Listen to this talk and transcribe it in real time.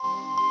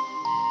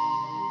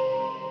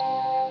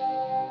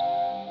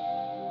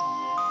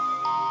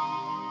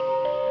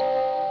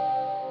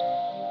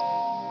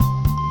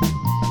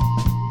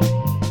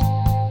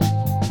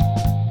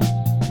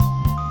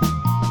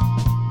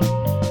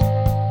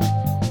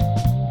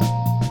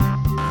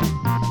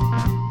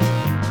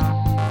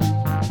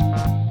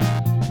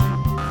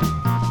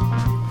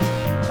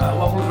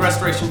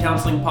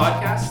Counseling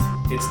Podcast.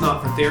 It's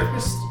not for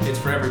therapists, it's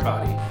for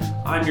everybody.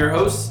 I'm your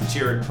host,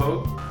 Jared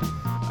Pogue.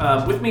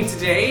 With me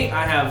today,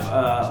 I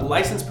have a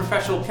licensed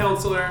professional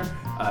counselor,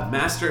 a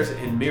master's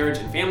in marriage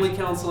and family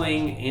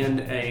counseling,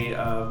 and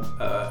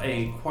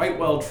a quite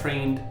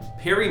well-trained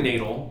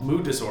perinatal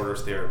mood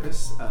disorders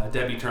therapist,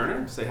 Debbie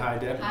Turner. Say hi,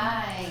 Debbie.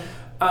 Hi.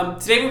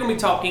 Today we're going to be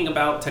talking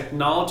about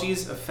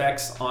technology's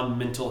effects on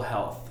mental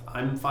health.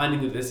 I'm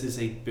finding that this is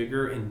a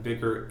bigger and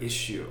bigger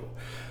issue.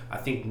 I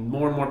think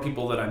more and more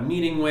people that I'm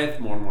meeting with,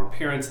 more and more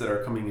parents that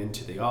are coming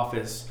into the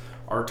office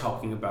are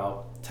talking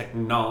about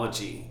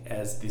technology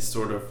as the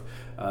sort of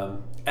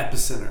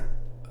epicenter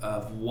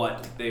of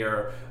what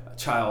their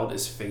child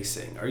is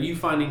facing. Are you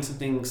finding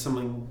something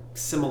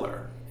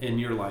similar in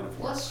your line of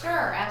work? Well,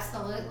 sure,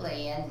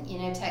 absolutely.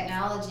 And,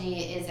 technology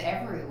is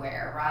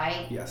everywhere,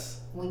 right?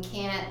 Yes. We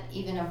can't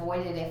even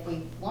avoid it if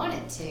we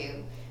wanted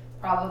to.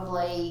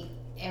 Probably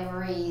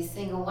every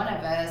single one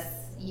of us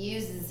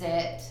uses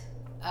it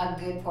a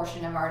good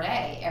portion of our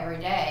day, every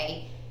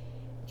day.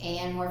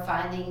 And we're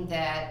finding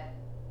that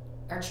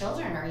our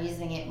children are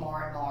using it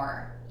more and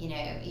more.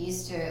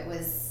 Used to it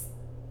was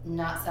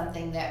not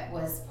something that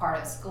was part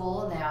of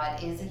school. Now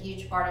it is a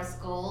huge part of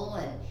school,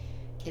 and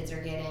kids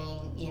are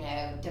getting,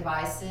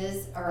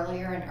 devices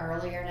earlier and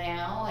earlier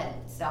now,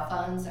 and cell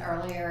phones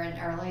earlier and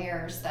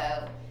earlier.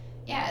 So,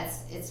 yeah,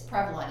 it's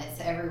prevalent. It's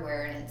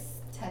everywhere, and it's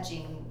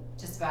touching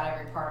just about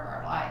every part of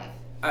our life.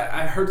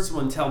 I heard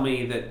someone tell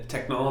me that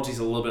technology is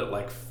a little bit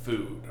like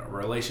food. A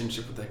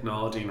relationship with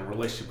technology and a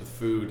relationship with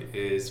food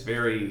is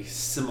very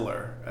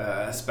similar,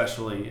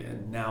 especially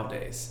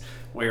nowadays,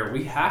 where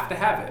we have to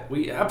have it.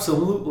 We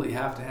absolutely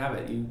have to have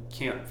it. You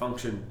can't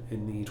function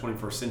in the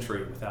 21st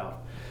century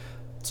without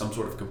some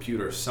sort of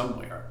computer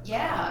somewhere.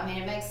 Yeah,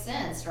 it makes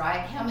sense,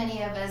 right? How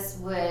many of us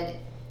would,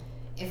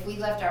 if we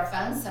left our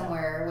phone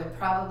somewhere, would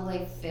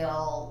probably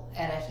feel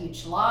at a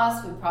huge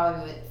loss? We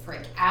probably would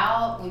freak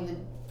out. We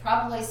would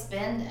probably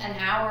spend an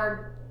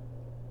hour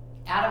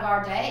out of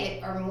our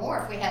day or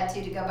more if we had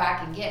to go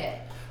back and get it.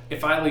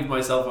 If I leave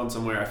my cell phone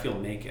somewhere, I feel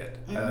naked.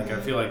 Mm-hmm.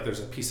 I feel like there's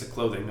a piece of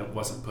clothing that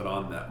wasn't put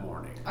on that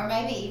morning. Or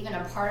maybe even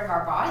a part of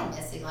our body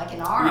missing, like an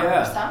arm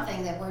or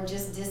something that we're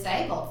just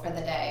disabled for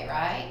the day,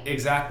 right?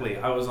 Exactly.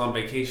 I was on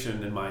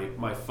vacation and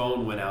my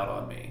phone went out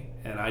on me,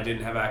 and I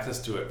didn't have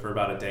access to it for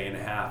about a day and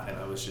a half, and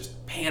I was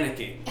just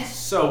panicking,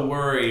 so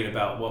worried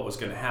about what was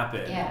going to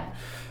happen. Yeah.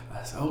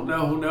 I said, oh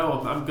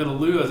no, I'm going to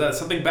lose.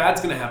 Something bad's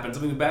going to happen.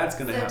 Something bad's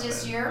going to happen. So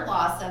just your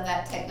loss of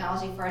that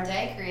technology for a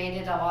day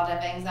created a lot of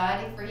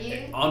anxiety for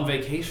you? On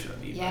vacation,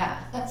 even.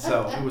 Yeah.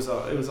 So it was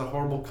a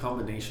horrible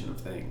combination of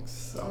things.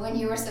 So when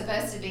you were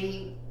supposed to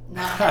be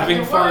not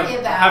having fun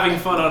it.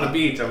 on a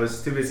beach, I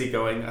was too busy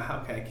going,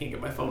 okay, I can't get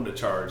my phone to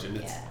charge,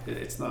 and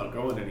it's not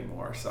going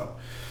anymore. So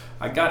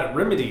I got it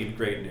remedied,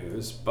 great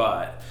news,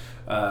 but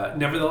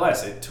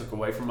nevertheless, it took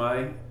away from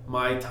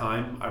my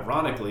time,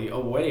 ironically,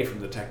 away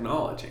from the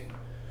technology.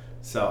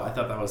 So I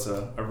thought that was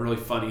a really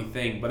funny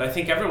thing. But I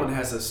think everyone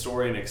has a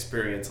story and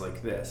experience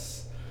like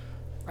this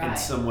in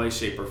some way,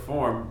 shape, or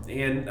form.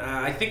 And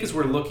I think as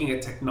we're looking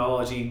at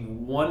technology,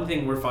 one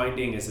thing we're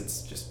finding is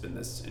it's just been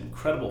this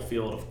incredible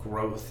field of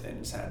growth, and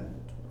it's had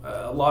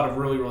a lot of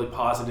really, really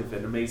positive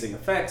and amazing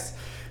effects.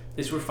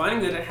 Is we're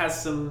finding that it has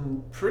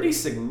some pretty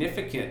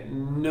significant,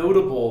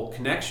 notable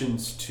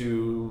connections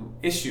to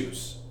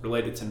issues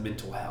related to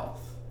mental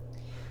health.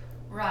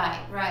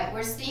 Right.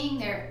 We're seeing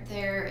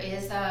there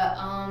is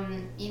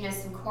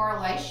some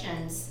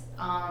correlations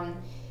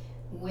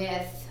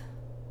with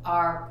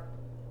our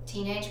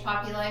teenage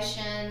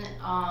population,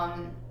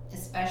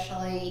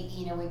 especially,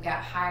 we've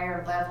got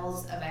higher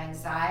levels of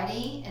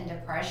anxiety and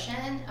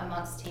depression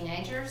amongst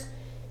teenagers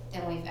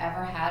than we've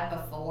ever had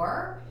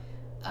before.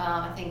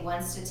 I think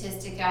one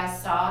statistic I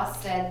saw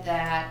said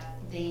that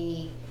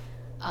the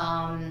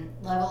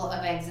level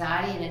of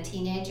anxiety in a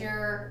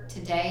teenager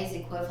today is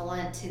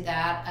equivalent to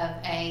that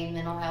of a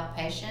mental health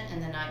patient in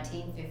the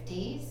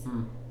 1950s.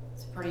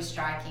 It's pretty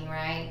striking,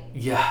 right?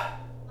 Yeah.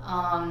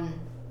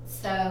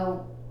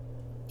 So,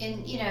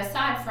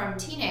 aside from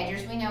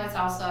teenagers, we know it's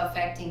also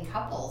affecting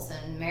couples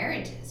and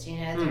marriages.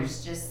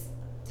 There's just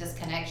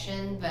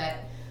disconnection, but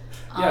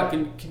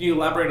can you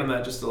elaborate on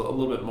that just a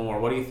little bit more?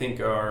 What do you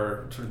think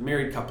are sort of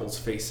married couples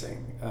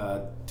facing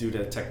due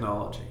to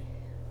technology?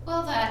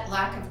 Well, that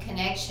lack of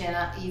connection.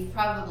 You've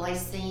probably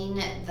seen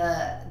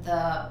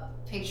the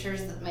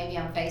pictures that maybe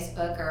on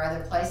Facebook or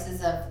other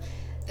places of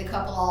the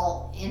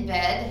couple in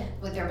bed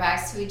with their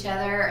backs to each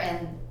other,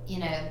 and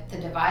the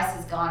device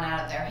has gone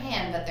out of their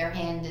hand, but their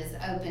hand is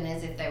open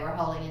as if they were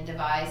holding a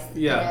device.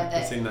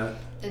 I've seen that.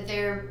 That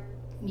they're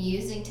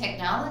using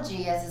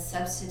technology as a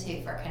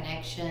substitute for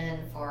connection,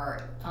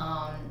 for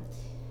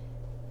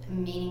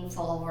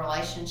meaningful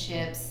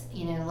relationships,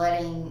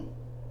 letting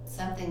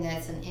something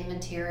that's an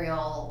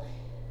immaterial,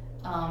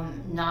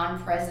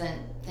 non-present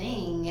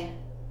thing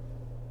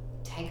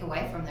take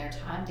away from their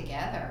time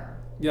together.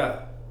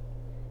 Yeah.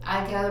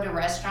 I go to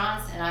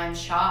restaurants and I'm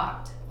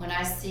shocked when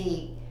I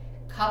see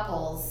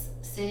couples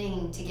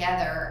sitting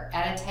together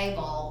at a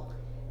table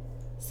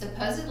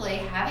supposedly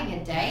having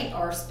a date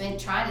or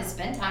trying to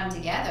spend time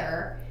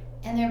together,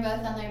 and they're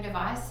both on their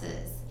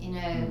devices.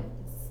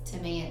 To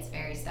me, it's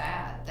very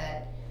sad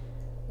that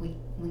we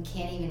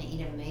can't even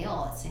eat a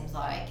meal, it seems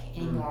like,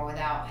 anymore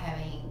without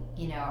having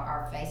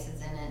our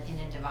faces in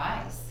a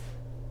device.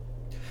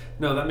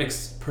 No, that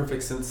makes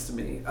perfect sense to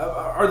me.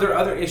 Are there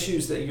other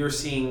issues that you're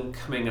seeing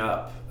coming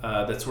up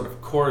that sort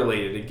of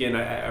correlated? Again,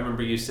 I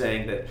remember you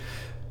saying that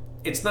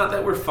it's not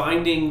that we're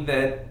finding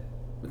that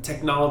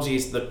technology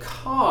is the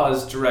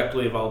cause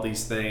directly of all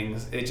these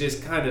things. It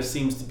just kind of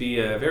seems to be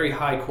a very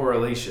high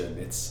correlation.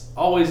 It's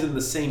always in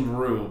the same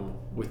room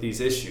with these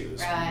issues.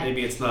 Right.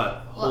 Maybe it's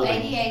not Well,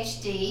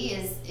 ADHD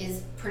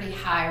is pretty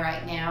high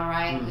right now,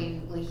 right?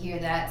 We hear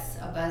that's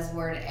a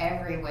buzzword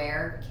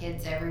everywhere.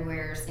 Kids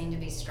everywhere seem to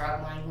be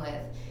struggling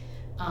with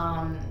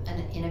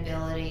an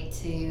inability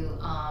to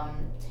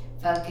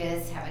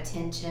focus, have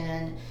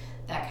attention,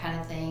 that kind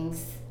of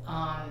things.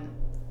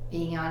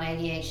 Being on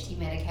ADHD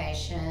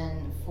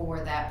medication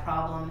for that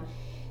problem.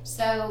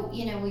 So,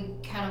 we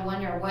kind of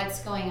wonder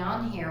what's going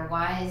on here.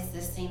 Why does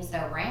this seem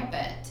so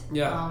rampant?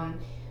 Yeah.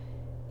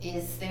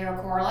 Is there a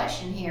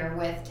correlation here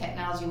with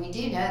technology? We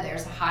do know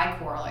there's a high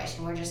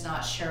correlation. We're just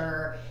not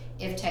sure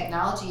if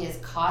technology is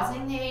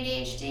causing the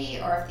ADHD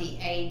or if the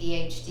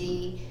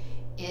ADHD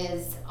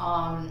is,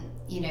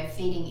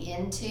 feeding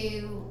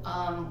into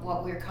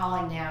what we're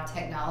calling now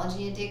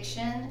technology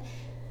addiction.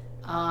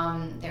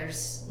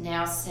 There's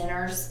now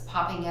centers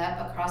popping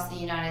up across the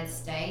United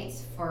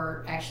States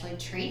for actually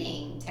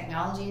treating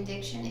technology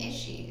addiction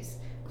issues.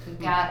 We've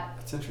got,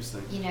 that's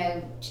interesting.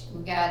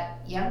 We've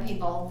got young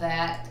people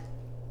that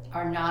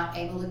are not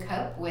able to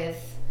cope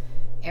with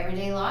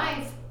everyday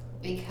life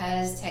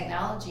because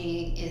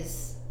technology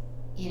is,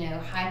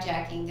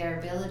 hijacking their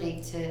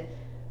ability to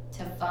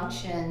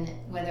function,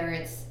 whether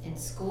it's in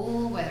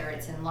school, whether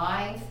it's in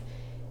life,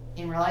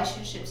 in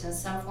relationships in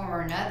some form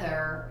or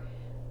another.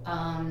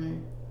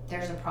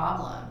 There's a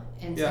problem,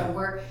 and so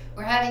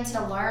we're having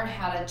to learn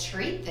how to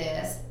treat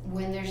this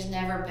when there's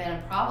never been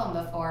a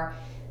problem before.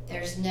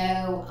 There's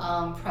no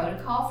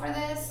protocol for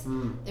this.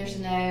 There's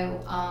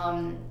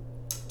no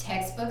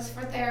textbooks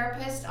for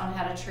therapists on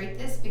how to treat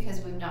this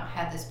because we've not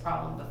had this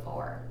problem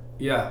before.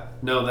 Yeah,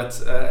 no,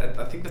 that's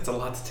I think that's a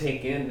lot to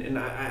take in, and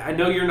I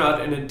know you're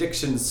not an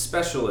addiction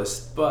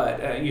specialist,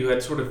 but you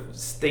had sort of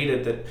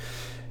stated that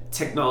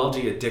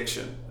technology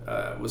addiction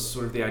was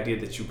sort of the idea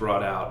that you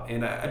brought out,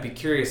 and I'd be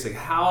curious, like,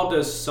 how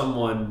does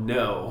someone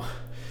know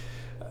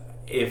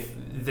if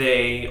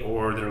they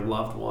or their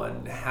loved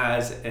one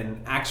has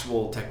an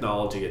actual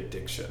technology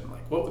addiction?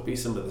 Like, what would be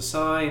some of the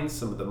signs,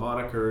 some of the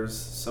monikers,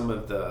 some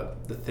of the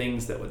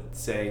things that would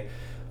say,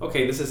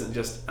 okay, this isn't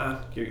just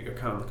you're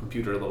kind of on the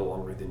computer a little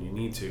longer than you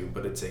need to,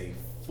 but it's a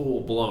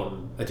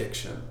full-blown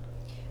addiction?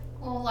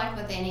 Well, like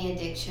with any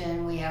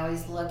addiction, we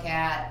always look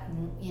at,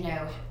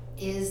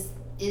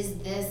 is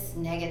this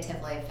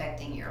negatively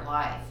affecting your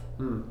life?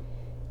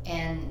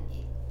 And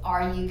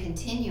are you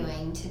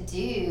continuing to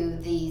do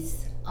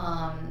these,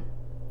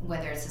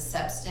 whether it's a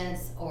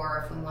substance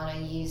or if we want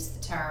to use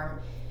the term,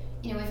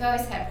 we've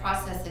always had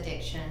process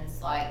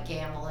addictions like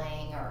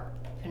gambling or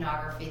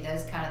pornography,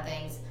 those kind of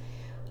things.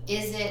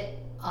 Is it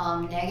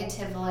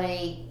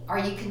negatively, are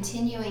you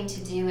continuing to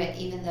do it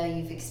even though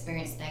you've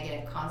experienced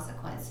negative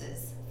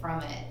consequences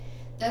from it?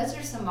 Those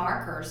are some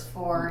markers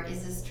for,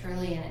 is this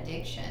truly an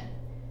addiction?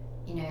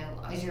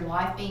 Is your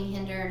life being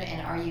hindered,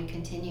 and are you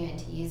continuing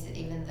to use it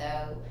even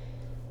though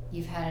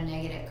you've had a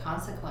negative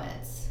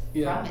consequence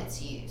from its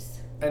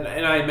use? And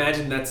I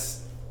imagine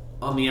that's,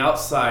 on the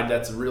outside,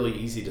 that's really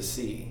easy to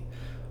see.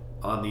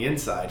 On the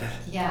inside,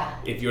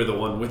 if you're the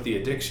one with the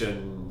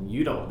addiction,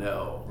 you don't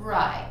know.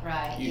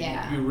 Right,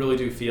 You really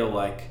do feel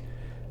like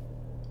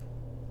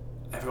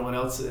everyone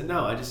else,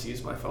 no, I just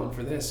use my phone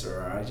for this,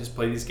 or I just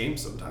play these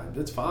games sometimes.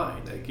 It's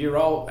fine. Like,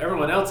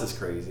 everyone else is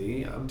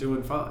crazy. I'm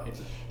doing fine.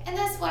 And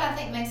that's what I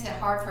think makes it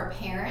hard for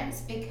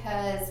parents,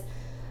 because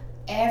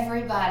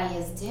everybody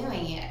is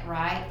doing it,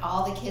 right?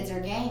 All the kids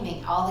are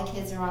gaming. All the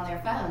kids are on their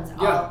phones.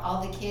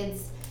 All the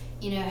kids,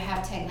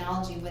 have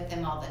technology with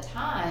them all the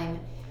time.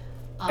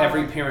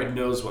 Every parent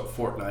knows what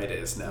Fortnite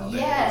is nowadays.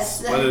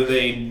 Yes. Whether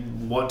they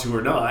want to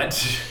or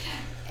not.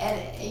 And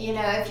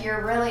if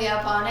you're really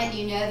up on it,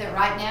 you know that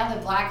right now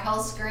the black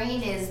hole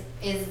screen is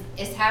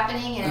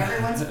happening, and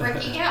everyone's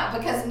freaking out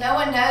because no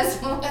one knows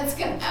what's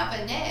going to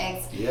happen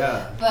next.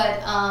 Yeah.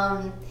 But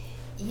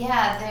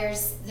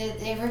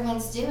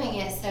everyone's doing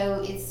it,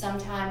 so it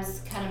sometimes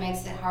kind of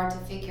makes it hard to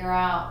figure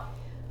out,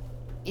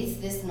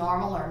 is this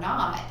normal or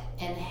not,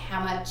 and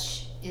how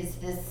much is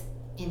this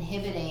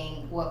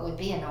inhibiting what would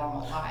be a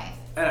normal life.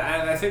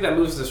 And I think that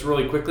moves us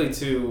really quickly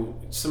to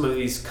some of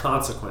these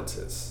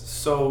consequences.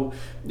 So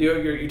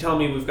you're telling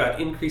me we've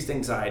got increased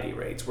anxiety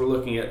rates. We're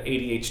looking at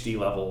ADHD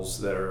levels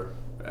that are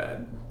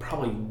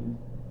probably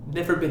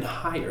never been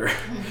higher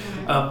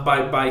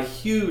by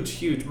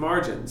huge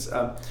margins.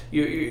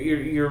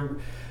 You're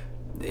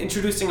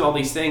introducing all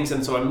these things,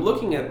 and so I'm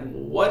looking at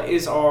what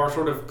is our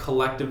sort of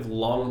collective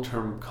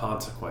long-term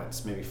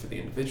consequence, maybe for the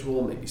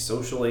individual, maybe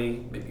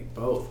socially, maybe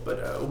both.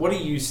 But what are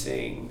you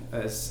seeing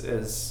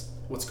as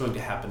what's going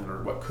to happen,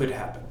 or what could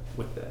happen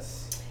with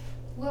this?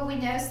 Well, we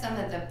know some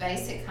of the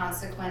basic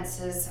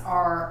consequences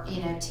are,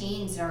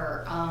 teens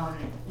are,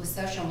 with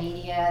social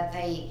media,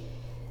 they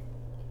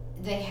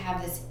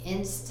have this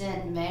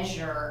instant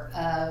measure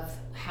of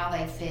how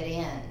they fit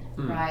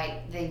in,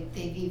 right?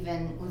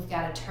 We've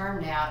got a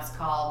term now, it's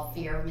called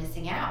fear of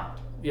missing out.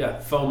 Yeah,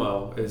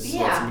 FOMO is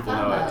what some people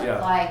know it.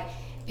 Yeah. Like,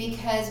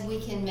 because we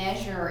can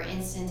measure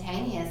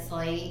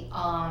instantaneously,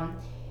 am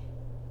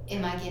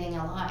I getting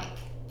a like?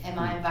 Am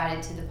I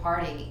invited to the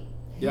party?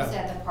 Who's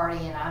at the party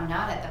and I'm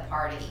not at the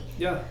party?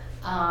 Yeah.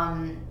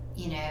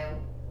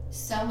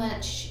 So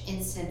much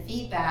instant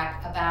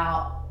feedback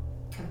about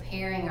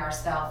comparing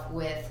ourselves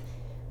with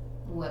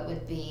what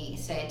would be,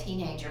 say, a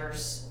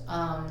teenager's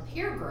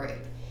peer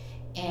group.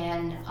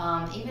 And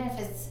even if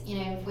it's,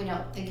 if we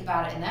don't think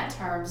about it in that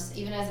terms,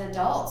 even as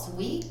adults,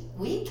 we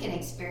can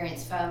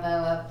experience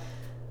FOMO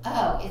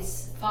of,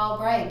 it's fall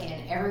break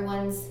and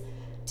everyone's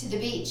to the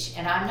beach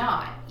and I'm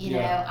not.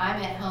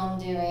 I'm at home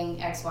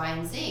doing X, Y,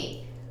 and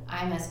Z.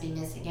 I must be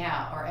missing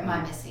out, or am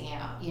I missing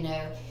out?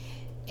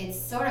 It's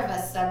sort of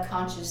a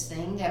subconscious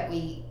thing that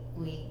we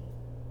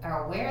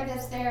are aware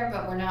that's there,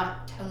 but we're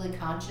not totally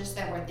conscious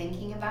that we're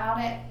thinking about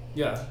it.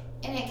 Yeah.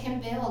 And it can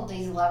build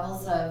these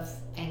levels of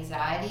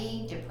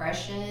anxiety,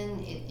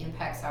 depression. It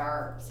impacts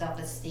our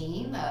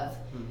self-esteem of,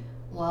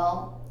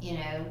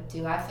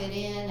 do I fit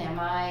in? Am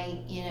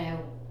I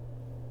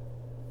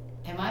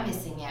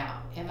missing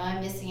out? Am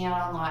I missing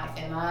out on life?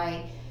 Am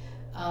I,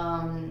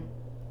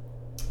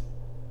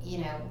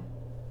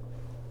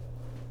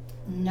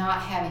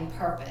 not having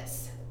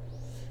purpose?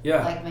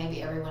 Yeah. Like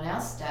maybe everyone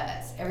else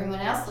does. Everyone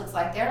else looks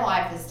like their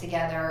life is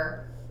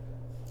together,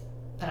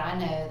 but I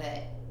know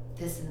that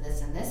this and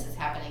this and this is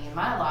happening in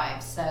my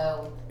life.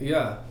 So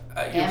yeah.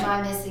 Am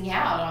I missing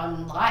out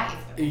on life?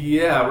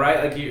 Yeah,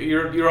 right. Like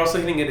you're also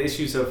hitting at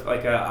issues of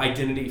like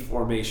identity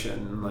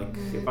formation. Like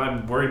if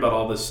I'm worried about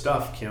all this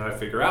stuff, can I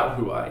figure out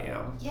who I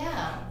am?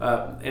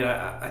 Yeah. And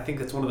I think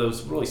that's one of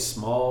those really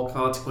small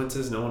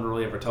consequences no one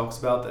really ever talks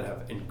about that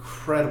have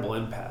incredible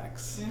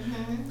impacts.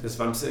 Because if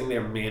I'm sitting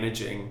there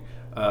managing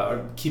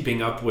or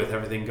keeping up with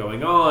everything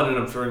going on and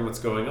I'm figuring what's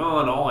going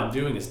on, all I'm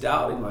doing is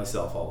doubting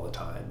myself all the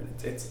time. And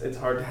it's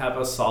hard to have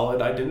a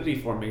solid identity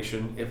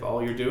formation if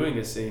all you're doing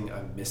is saying,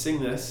 I'm missing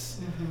this,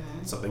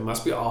 something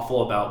must be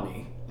awful about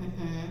me,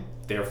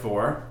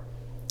 therefore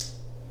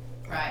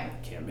I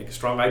can't make a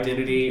strong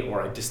identity,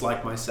 or I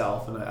dislike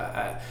myself. And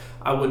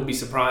I wouldn't be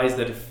surprised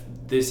that if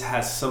this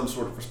has some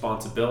sort of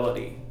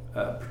responsibility,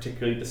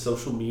 particularly the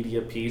social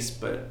media piece,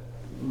 but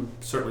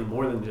certainly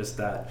more than just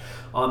that,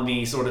 on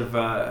the sort of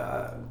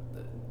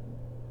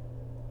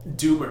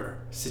doomer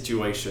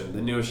situation.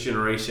 The newest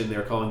generation,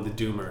 they're calling the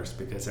doomers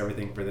because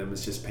everything for them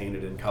is just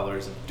painted in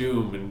colors of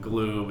doom and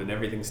gloom and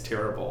everything's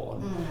terrible.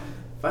 And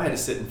if I had to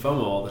sit in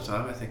FOMO all the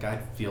time, I think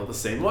I'd feel the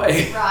same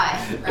way.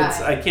 Right.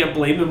 I can't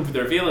blame them for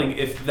their feeling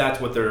if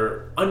that's what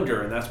they're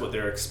under and that's what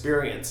they're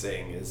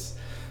experiencing is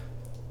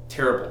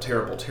terrible,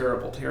 terrible,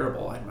 terrible,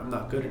 terrible. I'm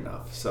not good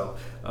enough. So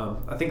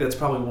I think that's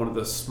probably one of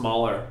the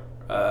smaller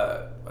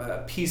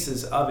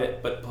pieces of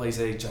it, but plays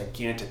a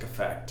gigantic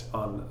effect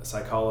on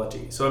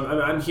psychology. So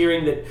I'm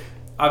hearing that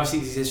obviously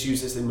these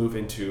issues, as they move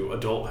into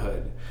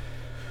adulthood,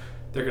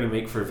 they're going to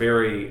make for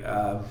very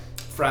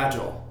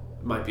fragile,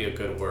 might be a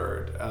good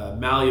word,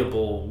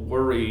 malleable,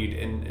 worried,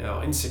 and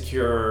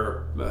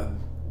insecure,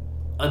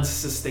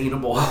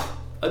 unsustainable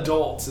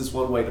adults is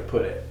one way to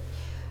put it.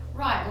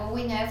 Right. Well,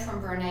 we know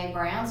from Brene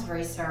Brown's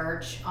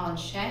research on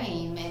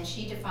shame, and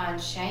she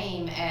defines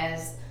shame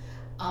as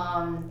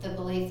the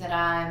belief that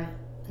I'm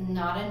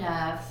not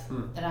enough,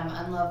 that I'm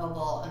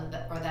unlovable,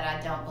 or that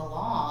I don't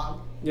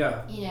belong.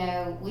 Yeah.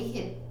 We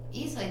could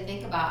easily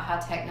think about how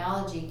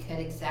technology could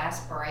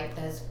exasperate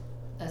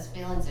those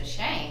feelings of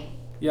shame.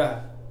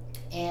 Yeah.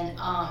 And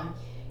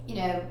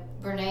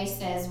Brene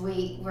says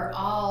we're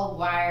all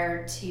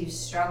wired to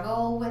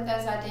struggle with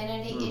those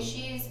identity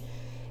issues,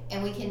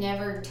 and we can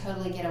never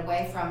totally get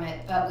away from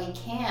it, but we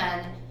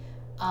can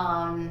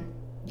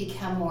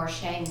become more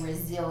shame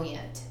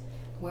resilient,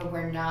 where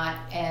we're not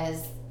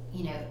as,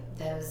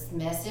 those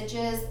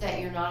messages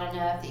that you're not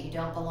enough, that you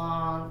don't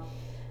belong,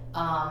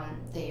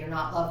 that you're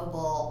not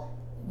lovable,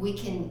 we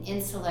can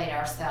insulate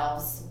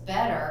ourselves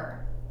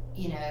better,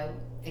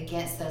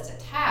 against those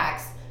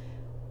attacks.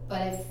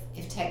 But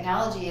if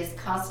technology is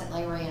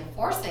constantly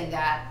reinforcing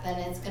that, then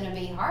it's going to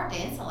be hard to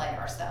insulate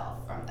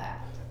ourselves from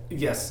that.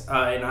 Yes,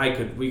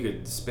 and we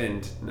could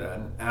spend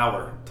an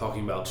hour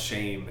talking about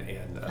shame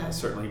and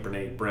certainly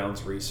Brene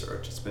Brown's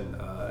research. It's been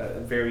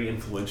very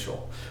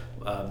influential.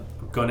 I'm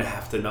going to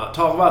have to not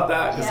talk about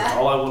that because that's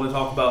all I want to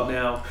talk about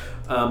now.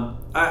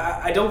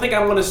 I don't think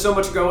I want to so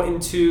much go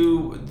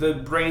into the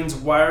brain's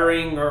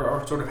wiring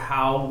or sort of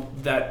how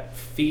that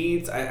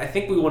feeds. I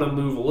think we want to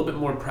move a little bit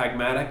more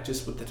pragmatic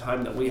just with the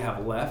time that we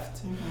have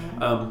left.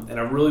 And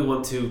I really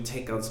want to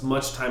take as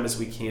much time as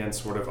we can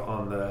sort of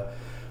on the,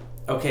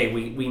 okay,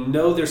 we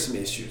know there's some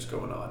issues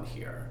going on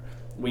here.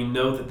 We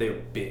know that they're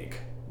big.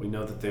 We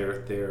know that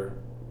they're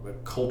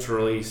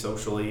culturally,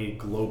 socially,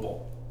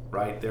 global,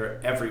 right? They're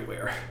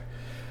everywhere.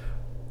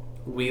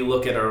 We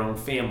look at our own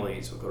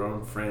families, we look at our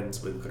own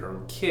friends, we look at our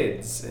own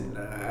kids, and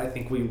I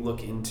think we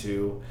look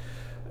into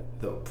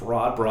the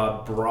broad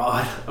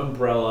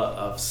umbrella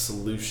of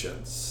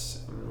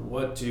solutions.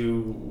 What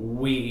do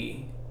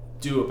we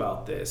do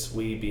about this?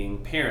 We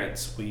being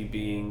parents, we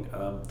being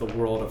the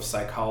world of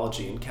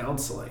psychology and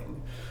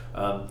counseling,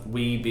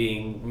 we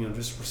being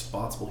just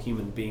responsible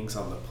human beings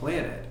on the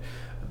planet.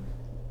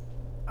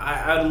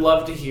 I'd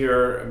love to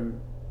hear,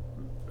 and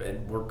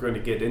we're going to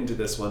get into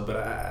this one, but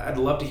I'd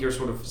love to hear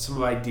sort of some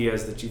of the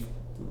ideas that you've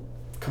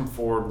come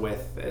forward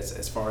with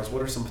as far as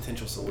what are some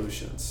potential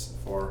solutions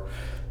for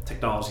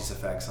technology's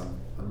effects on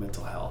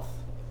mental health.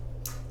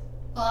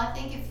 Well, I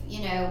think if,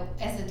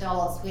 as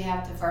adults, we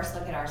have to first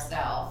look at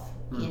ourselves,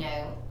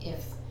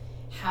 if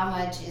how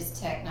much is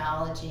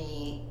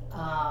technology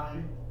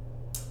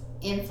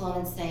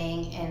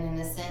influencing and in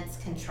a sense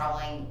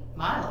controlling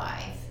my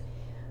life?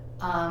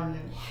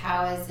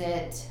 How is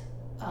it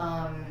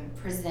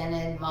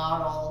presented,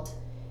 modeled,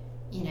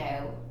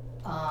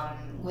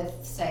 with,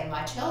 say,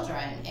 my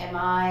children? Am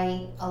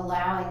I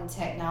allowing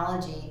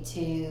technology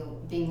to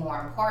be more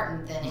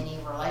important than any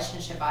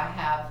relationship I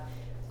have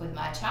with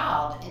my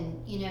child?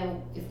 And,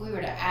 if we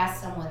were to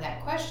ask someone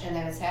that question,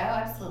 they would say, oh,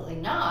 absolutely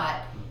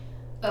not.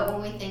 But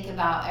when we think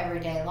about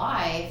everyday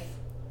life,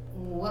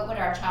 what would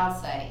our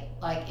child say?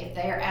 Like, if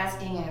they're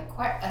asking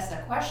us a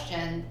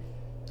question,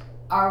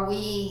 are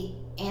we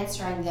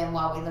answering them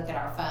while we look at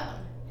our phone?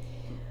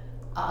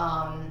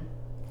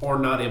 Or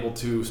not able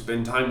to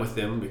spend time with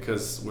them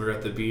because we're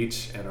at the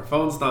beach and our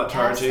phone's not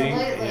charging.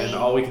 Absolutely. And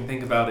all we can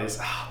think about is,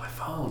 my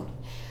phone.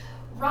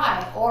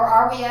 Right. Or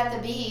are we at the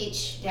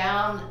beach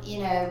down,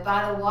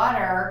 by the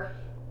water,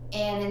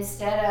 and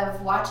instead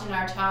of watching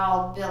our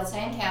child build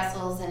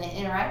sandcastles and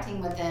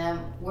interacting with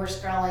them, we're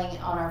scrolling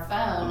on our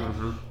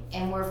phone,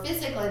 and we're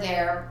physically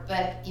there,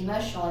 but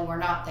emotionally we're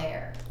not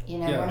there.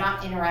 We're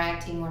not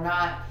interacting, we're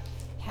not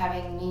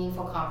having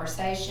meaningful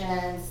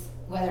conversations,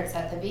 whether it's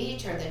at the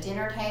beach or the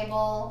dinner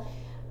table.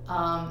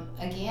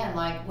 Again,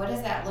 like, what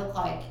does that look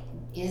like?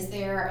 Is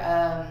there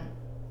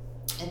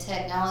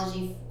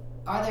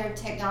are there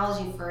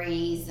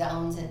technology-free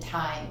zones and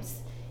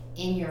times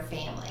in your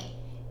family,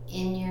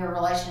 in your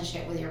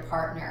relationship with your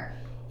partner,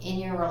 in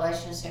your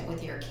relationship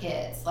with your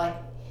kids? Like,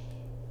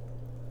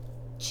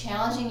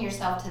 challenging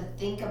yourself to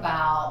think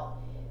about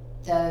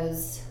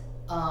those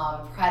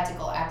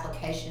practical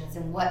applications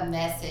and what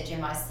message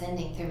am I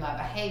sending through my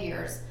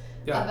behaviors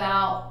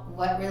about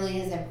what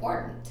really is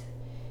important.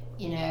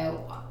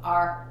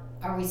 Are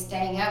we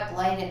staying up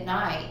late at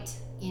night,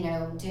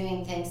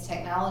 doing things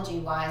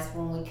technology-wise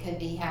when we could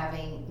be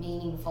having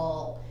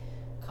meaningful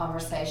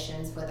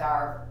conversations with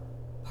our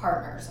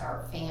partners,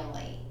 our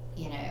family,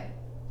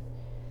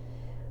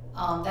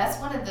 That's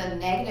one of the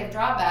negative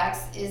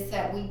drawbacks, is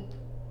that we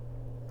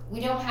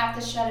don't have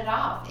to shut it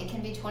off. It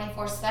can be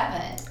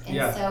 24/7.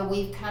 And so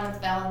we've kind of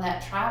fell in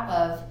that trap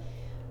of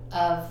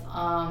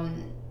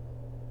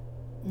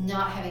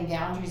not having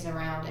boundaries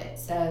around it.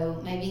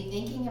 So maybe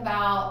thinking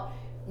about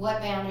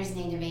what boundaries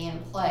need to be in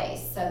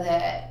place so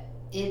that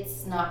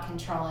it's not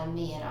controlling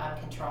me and I'm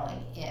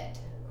controlling it.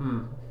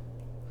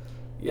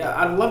 Yeah,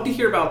 I'd love to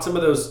hear about some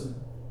of those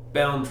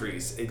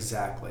boundaries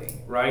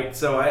exactly, right?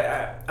 So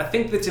I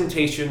think the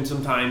temptation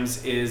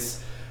sometimes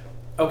is,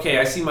 okay,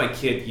 I see my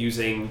kid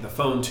using the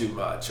phone too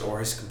much or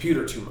his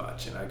computer too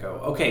much, and I go,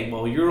 okay,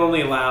 well, you're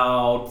only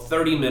allowed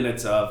 30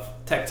 minutes of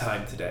tech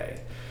time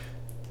today.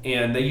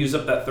 And they use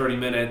up that 30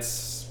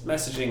 minutes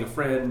messaging a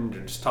friend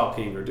or just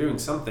talking or doing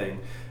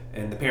something,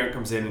 and the parent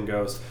comes in and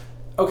goes,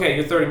 okay,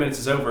 your 30 minutes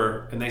is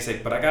over, and they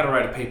say, but I got to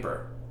write a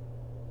paper.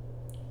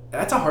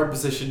 That's a hard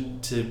position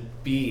to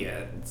be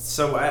in.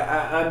 So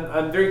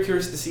I'm very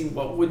curious to see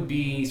what would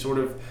be sort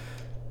of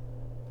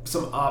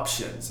some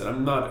options, and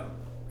I'm not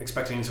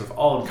expecting any sort of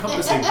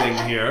all-encompassing thing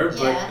here,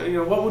 but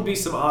what would be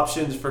some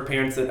options for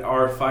parents that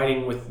are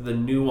fighting with the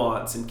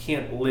nuance and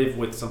can't live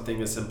with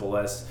something as simple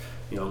as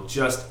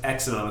just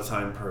X amount of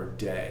time per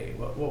day?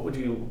 What would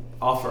you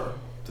offer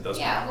to those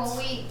parents? Well,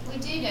 we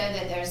do know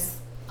that there's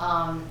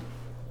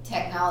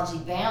technology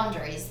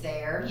boundaries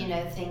there.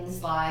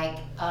 Things like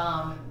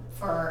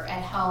for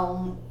at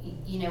home,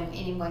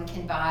 anyone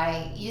can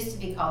buy, used to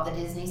be called the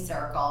Disney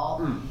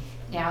Circle.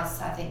 Now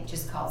it's, I think,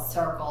 just called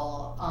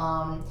Circle.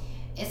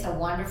 It's a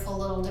wonderful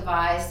little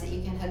device that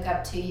you can hook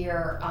up to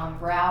your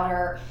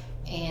router,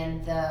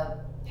 and the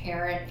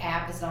parent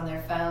app is on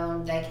their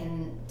phone. They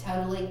can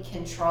totally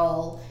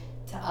control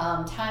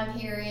time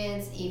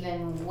periods,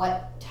 even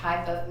what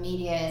type of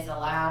media is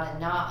allowed and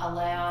not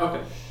allowed.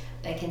 Okay.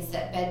 They can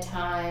set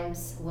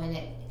bedtimes when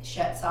it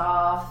shuts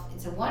off.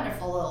 It's a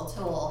wonderful little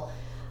tool.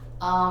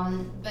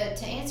 But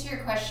to answer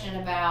your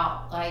question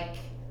about, like,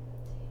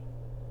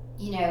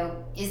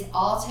 is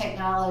all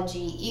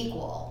technology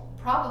equal?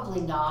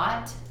 Probably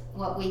not.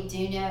 What we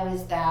do know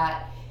is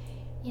that,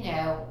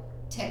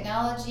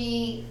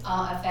 technology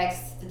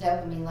affects the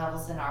dopamine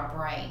levels in our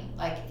brain.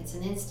 Like, it's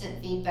an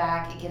instant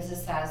feedback. It gives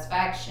us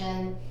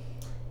satisfaction.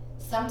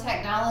 Some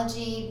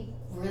technology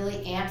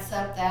really amps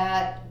up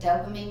that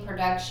dopamine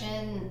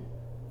production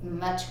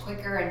much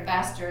quicker and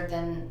faster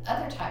than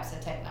other types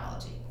of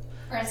technology.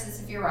 For instance,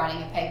 if you're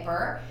writing a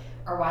paper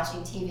or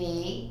watching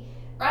TV,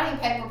 writing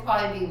a paper will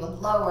probably be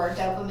with lower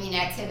dopamine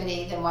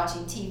activity than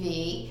watching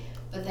TV,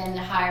 but then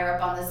higher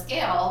up on the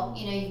scale,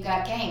 you've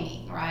got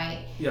gaming,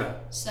 right? Yeah.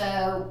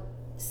 So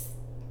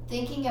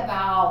thinking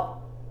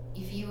about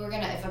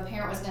if a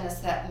parent was gonna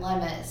set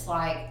limits,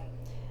 like,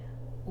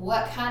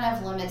 what kind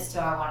of limits do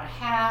I want to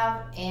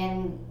have,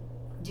 and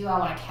do I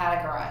want to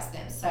categorize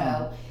them?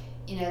 So,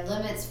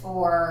 limits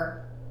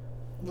for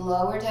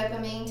lower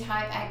dopamine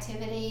type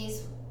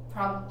activities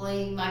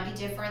probably might be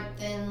different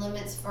than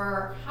limits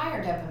for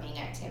higher dopamine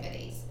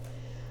activities.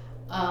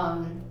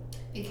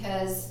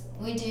 Because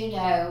we do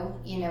know,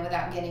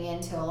 without getting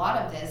into a lot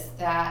of this,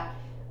 that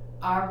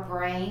our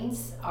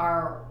brains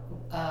are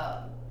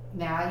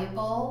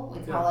malleable.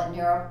 We call it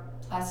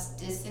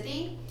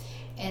neuroplasticity.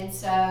 And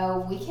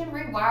so we can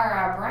rewire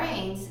our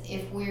brains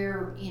if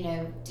we're,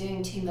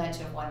 doing too much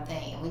of one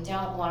thing. And we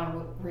don't want to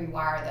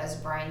rewire those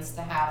brains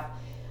to have,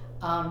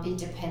 be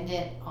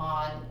dependent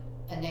on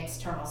an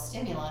external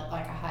stimulant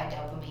like a high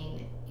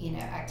dopamine,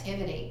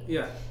 activity.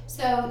 Yeah.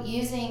 So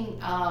using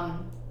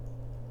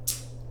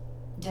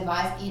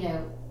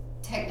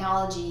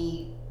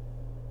technology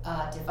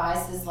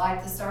devices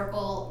like the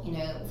Circle,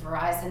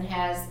 Verizon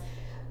has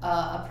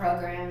a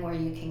program where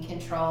you can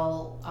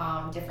control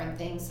different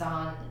things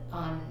on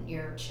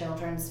your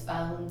children's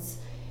phones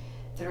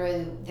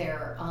through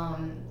their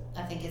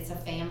I think it's a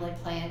family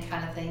plan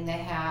kind of thing they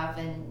have,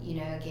 and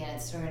again,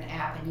 it's through an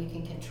app, and you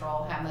can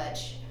control how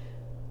much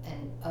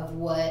and of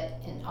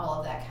what and all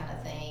of that kind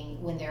of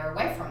thing when they're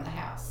away from the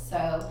house.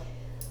 So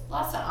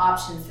lots of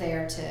options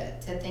there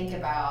to think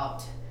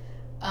about.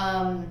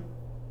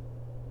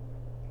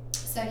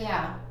 So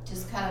yeah,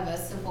 just kind of a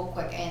simple,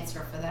 quick answer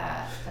for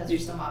that. Those are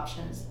some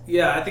options.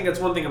 Yeah, I think that's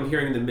one thing I'm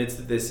hearing in the midst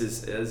of this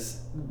is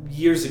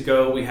years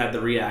ago we had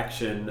the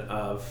reaction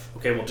of,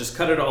 okay, well, just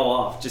cut it all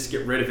off, just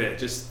get rid of it,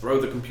 just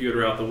throw the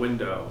computer out the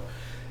window.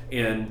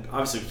 And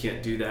obviously we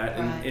can't do that.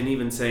 Right. And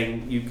even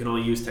saying you can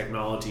only use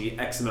technology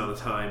X amount of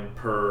time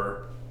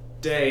per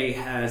day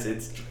has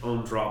its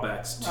own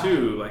drawbacks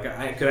too. Right. Like,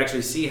 I could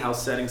actually see how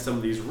setting some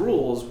of these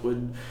rules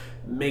would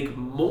make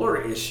more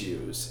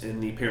issues in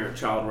the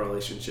parent-child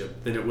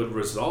relationship than it would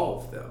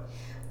resolve them.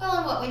 Well,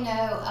 and what we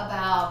know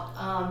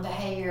about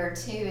behavior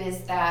too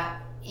is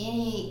that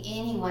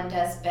anyone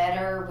does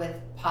better with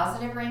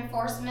positive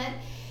reinforcement.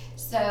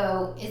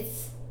 So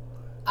it's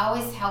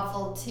always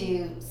helpful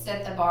to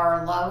set the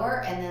bar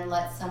lower and then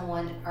let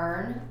someone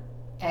earn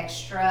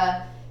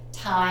extra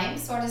time,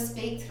 so to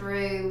speak,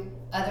 through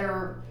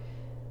other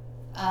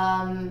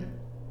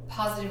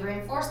positive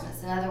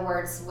reinforcements. In other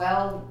words,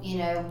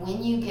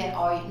 when you get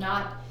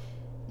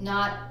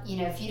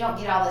if you don't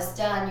get all this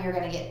done, you're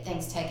going to get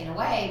things taken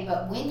away.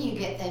 But when you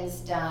get things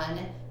done,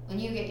 when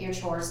you get your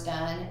chores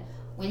done,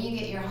 when you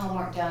get your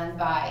homework done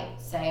by,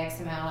 say, X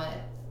amount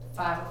at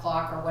 5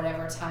 o'clock or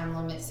whatever time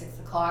limit, 6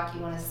 o'clock you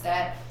want to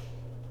set,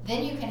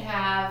 then you can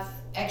have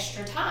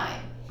extra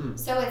time.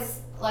 So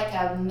it's like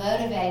a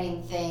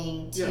motivating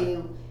thing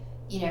to,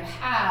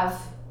 have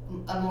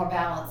a more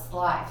balanced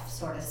life,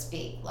 so to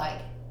speak.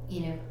 Like,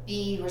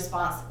 be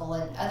responsible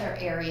in other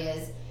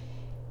areas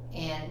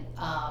and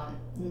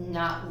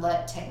not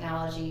let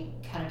technology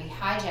kind of be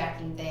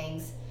hijacking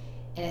things.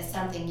 And it's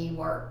something you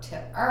work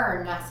to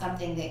earn, not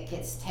something that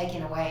gets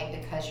taken away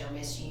because you're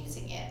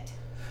misusing it.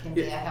 Can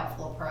be a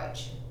helpful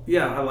approach.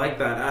 Yeah, I like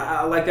that.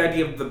 I like the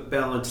idea of the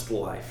balanced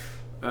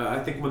life. I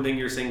think one thing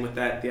you're saying with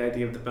that, the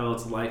idea of the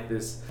balanced life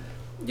is,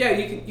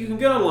 you can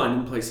get online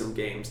and play some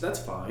games. That's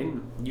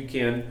fine. You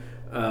can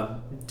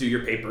do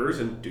your papers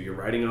and do your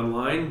writing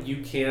online. You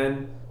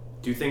can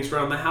do things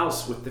around the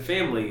house with the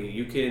family.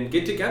 You can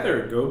get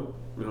together and go,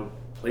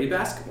 play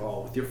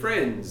basketball with your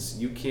friends.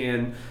 You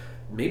can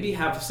maybe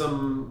have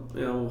some,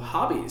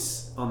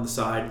 hobbies on the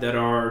side that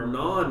are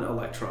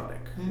non-electronic,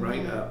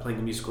 right? Playing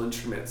a musical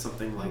instrument,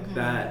 something like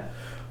that.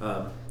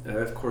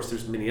 Of course,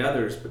 there's many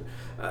others, but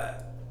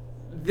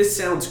this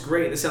sounds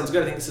great. This sounds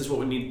good. I think this is what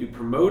we need to be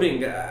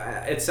promoting.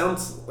 It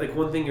sounds like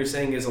one thing you're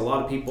saying is a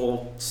lot of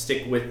people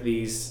stick with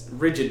these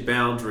rigid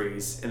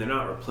boundaries and they're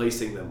not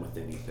replacing them with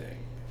anything.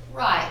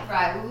 Right.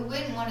 Well, we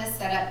wouldn't want to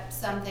set up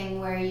something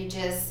where you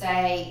just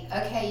say,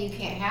 okay, you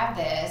can't have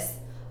this,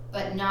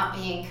 but not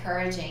be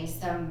encouraging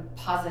some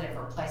positive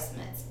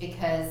replacements,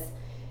 because,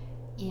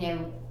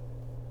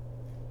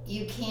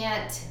 you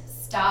can't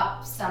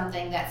stop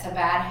something that's a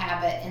bad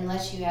habit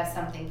unless you have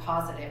something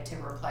positive to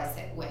replace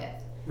it with.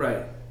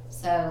 Right.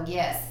 So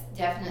yes,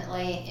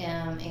 definitely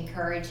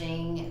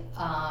encouraging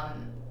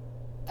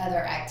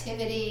other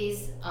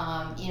activities.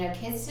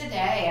 Kids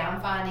today,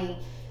 I'm finding,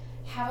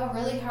 have a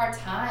really hard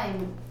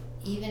time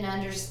even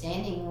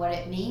understanding what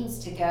it means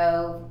to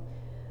go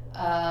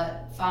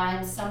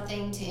find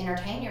something to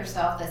entertain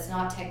yourself that's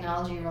not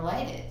technology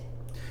related.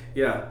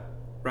 Yeah,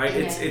 right.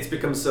 It's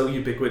become so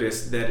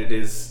ubiquitous that it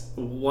is,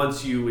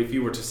 if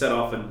you were to set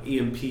off an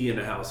EMP in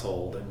a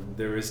household and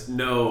there is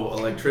no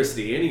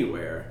electricity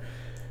anywhere,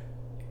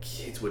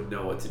 kids would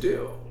know what to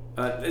do,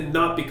 and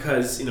not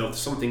because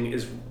something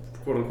is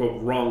quote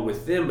unquote wrong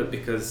with them, but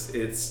because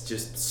it's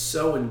just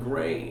so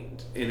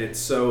ingrained and it's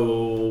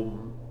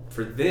so,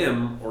 for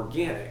them,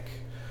 organic.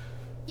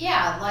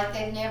 Yeah, like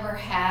they've never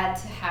had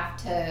to have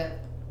to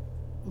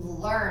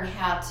learn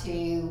how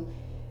to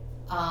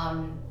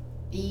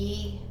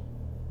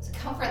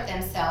comfort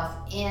themselves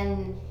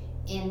in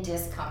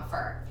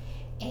discomfort.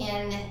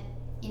 And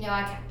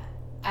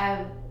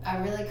I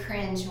really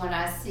cringe when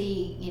I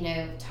see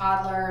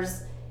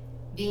toddlers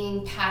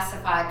being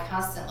pacified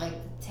constantly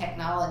with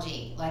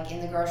technology, like in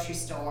the grocery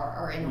store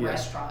or in a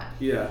restaurant.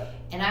 Yeah.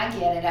 And I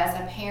get it. As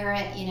a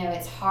parent,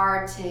 it's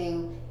hard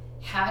to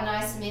have a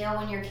nice meal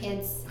when your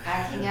kid's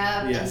acting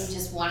up and you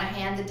just want to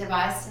hand the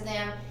device to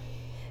them.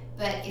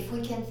 But if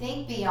we can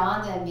think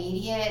beyond the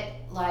immediate,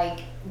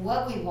 like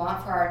what we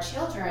want for our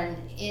children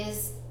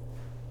is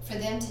for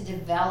them to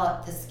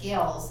develop the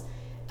skills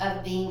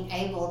of being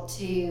able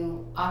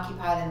to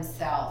occupy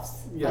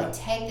themselves. Like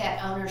take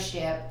that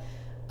ownership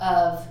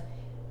of,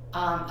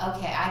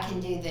 okay, I can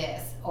do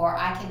this, or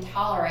I can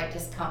tolerate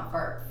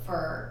discomfort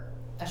for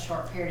a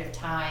short period of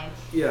time.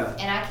 Yeah.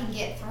 And I can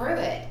get through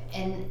it.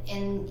 And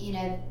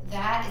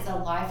that is a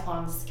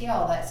lifelong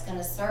skill that's going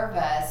to serve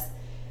us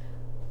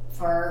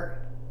for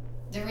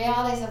the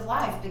realities of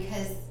life,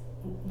 because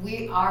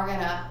we are going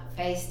to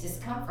face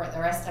discomfort the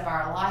rest of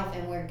our life,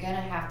 and we're going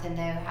to have to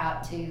know how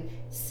to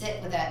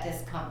sit with that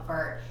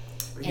discomfort.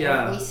 And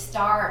if we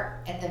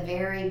start at the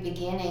very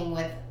beginning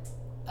with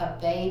a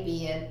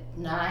baby, a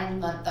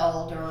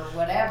 9-month-old or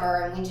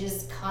whatever, and we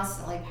just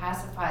constantly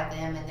pacify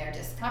them in their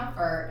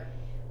discomfort,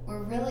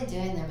 we're really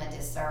doing them a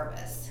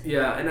disservice.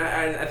 Yeah, and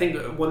I think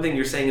one thing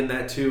you're saying in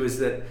that too is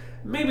that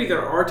maybe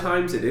there are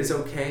times it is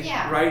okay,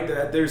 right?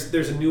 That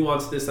there's a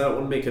nuance to this. I don't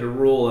want to make it a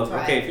rule of,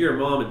 okay, if you're a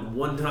mom and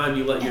one time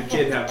you let your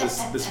kid have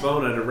this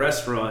phone at a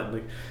restaurant,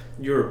 like,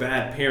 you're a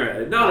bad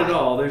parent. Not at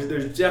all.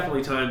 There's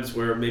definitely times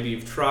where maybe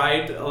you've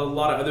tried a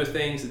lot of other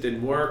things that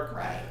didn't work.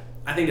 Right.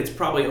 I think it's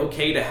probably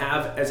okay to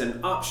have as an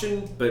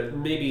option, but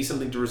maybe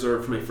something to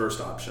reserve from a first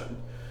option.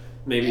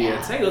 Maybe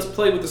it's, hey, let's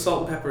play with the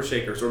salt and pepper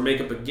shakers, or make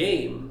up a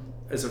game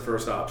as a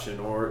first option,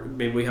 or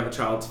maybe we have a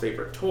child's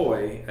favorite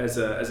toy as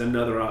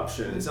another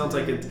option. It sounds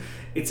like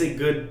it's a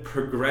good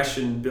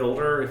progression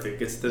builder. If it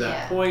gets to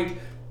that point,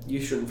 you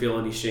shouldn't feel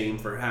any shame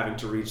for having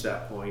to reach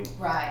that point.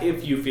 Right.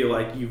 If you feel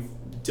like you've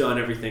done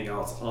everything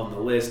else on the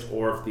list,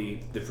 or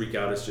if the freak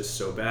out is just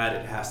so bad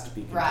it has to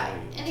be contained.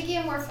 Right. And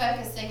again, we're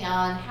focusing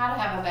on how to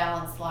have a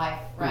balanced life,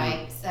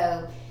 right? Mm-hmm.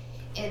 So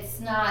it's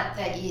not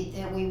that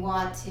we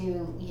want to,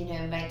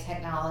 make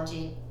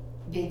technology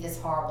be this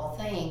horrible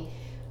thing,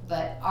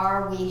 but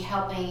are we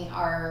helping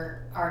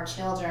our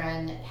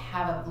children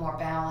have more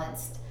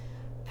balanced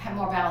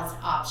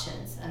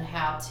options on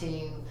how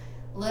to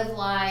live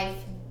life,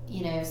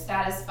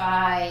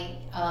 satisfy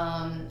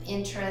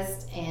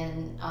interest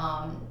and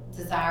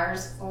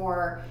desires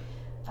for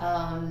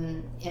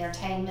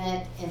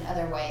entertainment in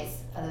other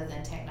ways other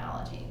than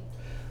technology.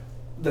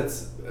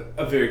 That's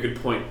a very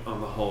good point on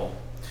the whole.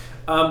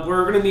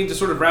 We're going to need to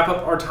sort of wrap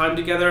up our time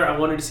together. I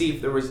wanted to see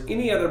if there was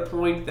any other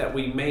point that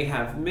we may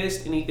have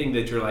missed, anything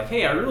that you're like,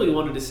 hey, I really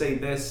wanted to say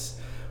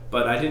this,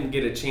 but I didn't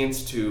get a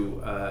chance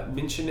to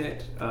mention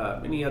it.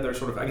 Any other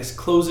sort of, I guess,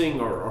 closing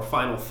or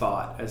final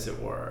thought, as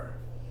it were?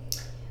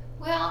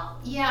 Well,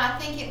 I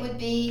think it would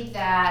be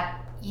that,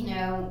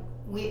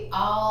 we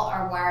all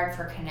are wired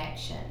for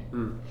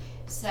connection.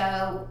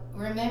 So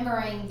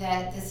remembering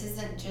that this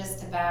isn't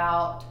just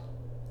about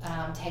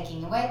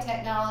taking away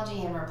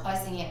technology and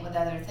replacing it with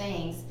other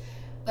things,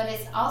 but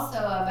it's also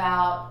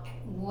about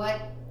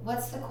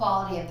what's the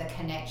quality of the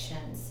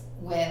connections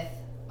with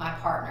my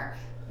partner,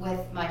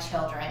 with my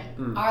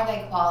children. Are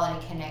they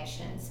quality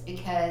connections?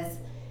 Because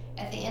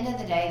at the end of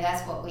the day,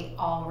 that's what we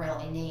all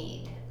really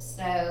need.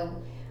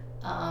 So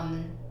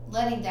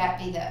letting that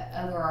be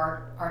the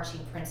overarching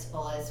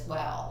principle as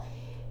well.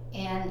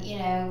 And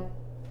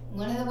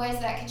one of the ways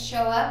that could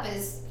show up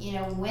is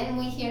when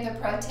we hear the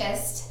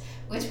protest,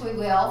 which we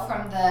will,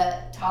 from the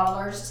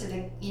toddlers to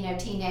the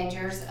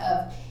teenagers,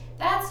 of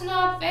that's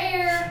not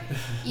fair.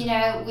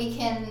 We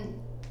can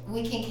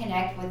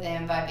connect with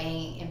them by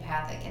being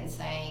empathic and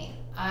saying,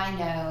 I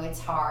know it's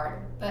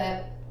hard,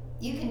 but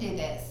you can do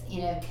this.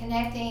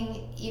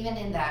 Connecting even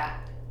in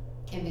that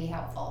can be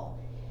helpful.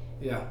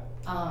 Yeah.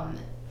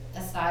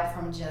 Aside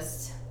from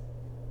just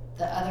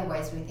the other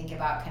ways we think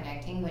about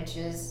connecting, which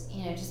is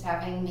just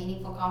having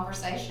meaningful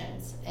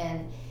conversations.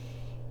 And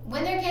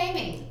when they're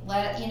gaming,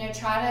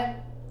 try to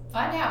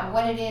find out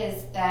what it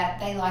is that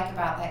they like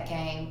about that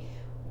game.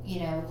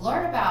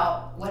 learn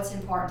about what's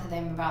important to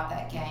them about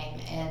that game,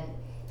 and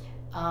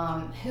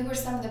who are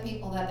some of the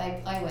people that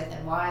they play with,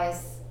 and why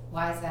is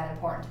that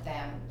important to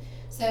them.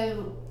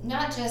 So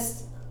not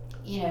just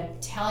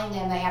telling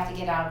them they have to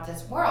get out of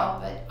this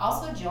world, but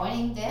also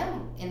joining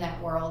them in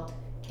that world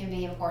can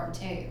be important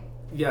too.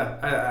 Yeah,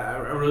 I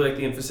really like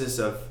the emphasis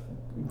of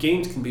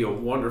games can be a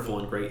wonderful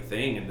and great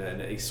thing, and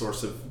then a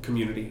source of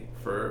community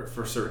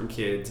for certain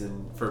kids,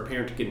 and for a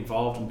parent to get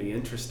involved and be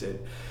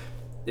interested.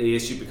 The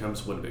issue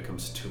becomes when it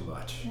becomes too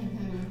much.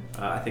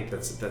 Mm-hmm. I think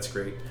that's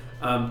great.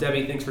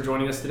 Debbie, thanks for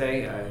joining us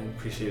today. I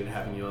appreciated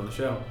having you on the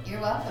show.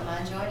 You're welcome.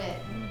 I enjoyed it.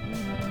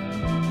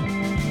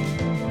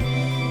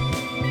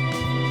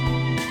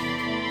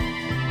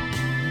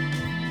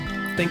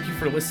 Thank you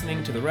for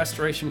listening to the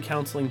Restoration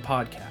Counseling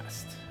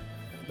Podcast.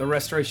 The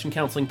Restoration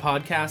Counseling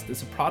Podcast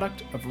is a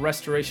product of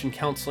Restoration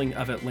Counseling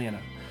of Atlanta,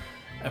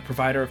 a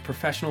provider of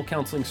professional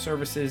counseling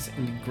services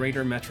in the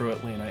greater metro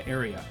Atlanta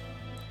area.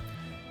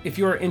 If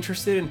you are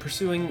interested in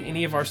pursuing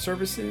any of our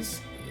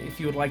services, if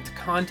you would like to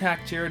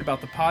contact Jared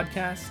about the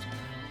podcast,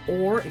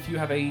 or if you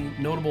have a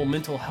notable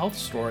mental health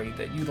story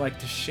that you'd like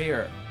to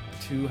share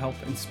to help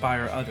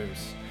inspire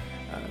others,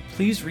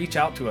 please reach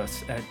out to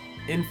us at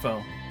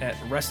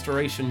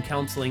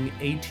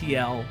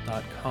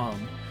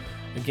info@restorationcounselingatl.com.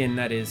 Again,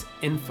 that is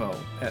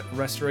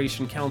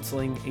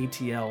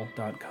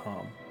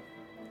info@restorationcounselingatl.com.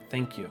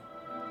 Thank you.